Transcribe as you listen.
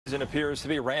It appears to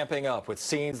be ramping up with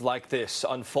scenes like this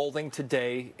unfolding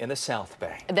today in the South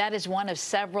Bay. That is one of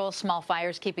several small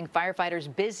fires keeping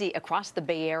firefighters busy across the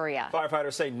Bay Area.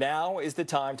 Firefighters say now is the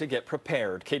time to get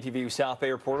prepared. KTVU South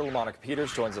Bay reporter LaMonica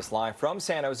Peters joins us live from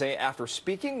San Jose after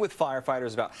speaking with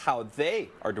firefighters about how they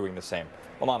are doing the same.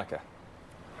 LaMonica.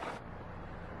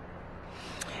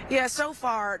 Yeah, so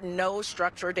far, no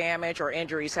structural damage or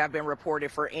injuries have been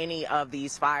reported for any of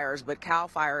these fires, but CAL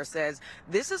FIRE says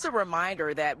this is a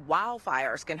reminder that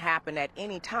wildfires can happen at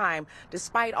any time,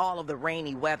 despite all of the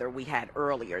rainy weather we had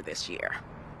earlier this year.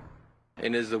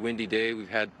 And it is a windy day. We've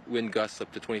had wind gusts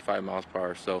up to 25 miles per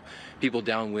hour, so people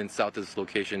downwind south of this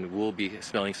location will be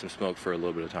smelling some smoke for a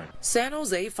little bit of time. San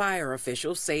Jose fire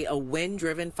officials say a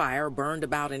wind-driven fire burned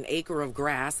about an acre of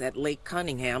grass at Lake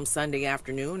Cunningham Sunday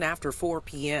afternoon after 4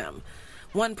 p.m.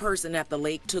 One person at the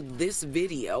lake took this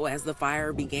video as the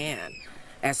fire began.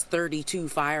 As 32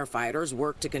 firefighters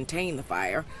worked to contain the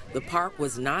fire, the park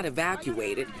was not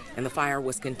evacuated and the fire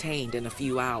was contained in a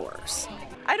few hours.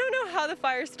 I don't know how the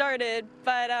fire started,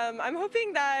 but I'm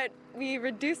hoping that we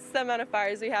reduce the amount of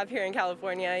fires we have here in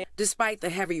California. Despite the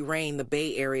heavy rain the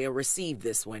Bay Area received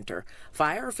this winter,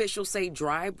 fire officials say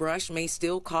dry brush may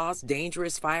still cause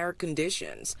dangerous fire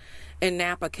conditions. In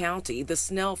Napa County, the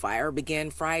Snell Fire began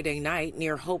Friday night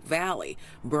near Hope Valley,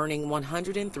 burning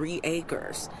 103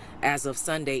 acres. As of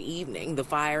Sunday evening, the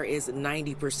fire is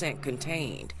 90%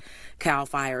 contained. CAL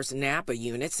FIRE's Napa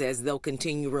unit says they'll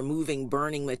continue removing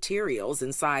burning materials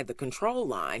inside the control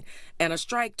line, and a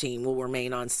strike team will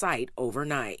remain on site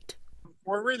overnight.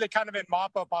 We're really kind of in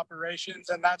mop-up operations,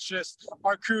 and that's just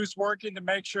our crews working to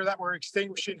make sure that we're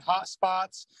extinguishing hot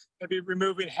spots, maybe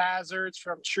removing hazards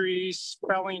from trees,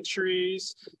 felling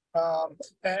trees,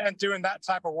 and doing that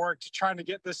type of work to trying to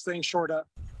get this thing shored up.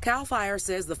 CAL FIRE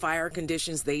says the fire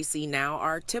conditions they see now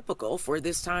are typical for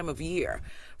this time of year.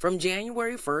 From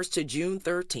January 1st to June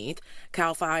 13th,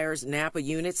 CAL FIRE's Napa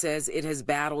unit says it has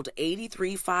battled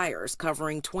 83 fires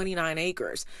covering 29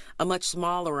 acres, a much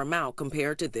smaller amount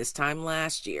compared to this time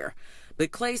last year.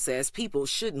 But Clay says people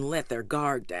shouldn't let their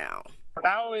guard down.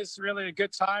 Now is really a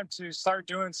good time to start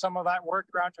doing some of that work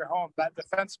around your home, that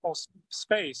defensible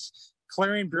space.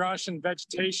 Clearing brush and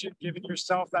vegetation, giving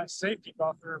yourself that safety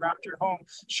buffer around your home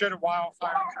should a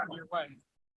wildfire come your way.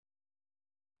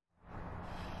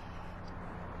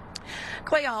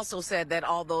 Clay also said that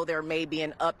although there may be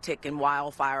an uptick in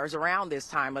wildfires around this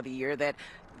time of the year, that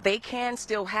they can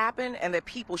still happen and that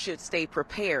people should stay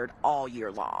prepared all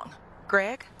year long.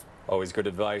 Greg? Always good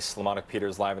advice. LaMonica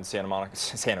Peters live in San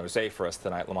Jose for us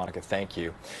tonight. LaMonica, thank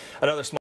you. Another small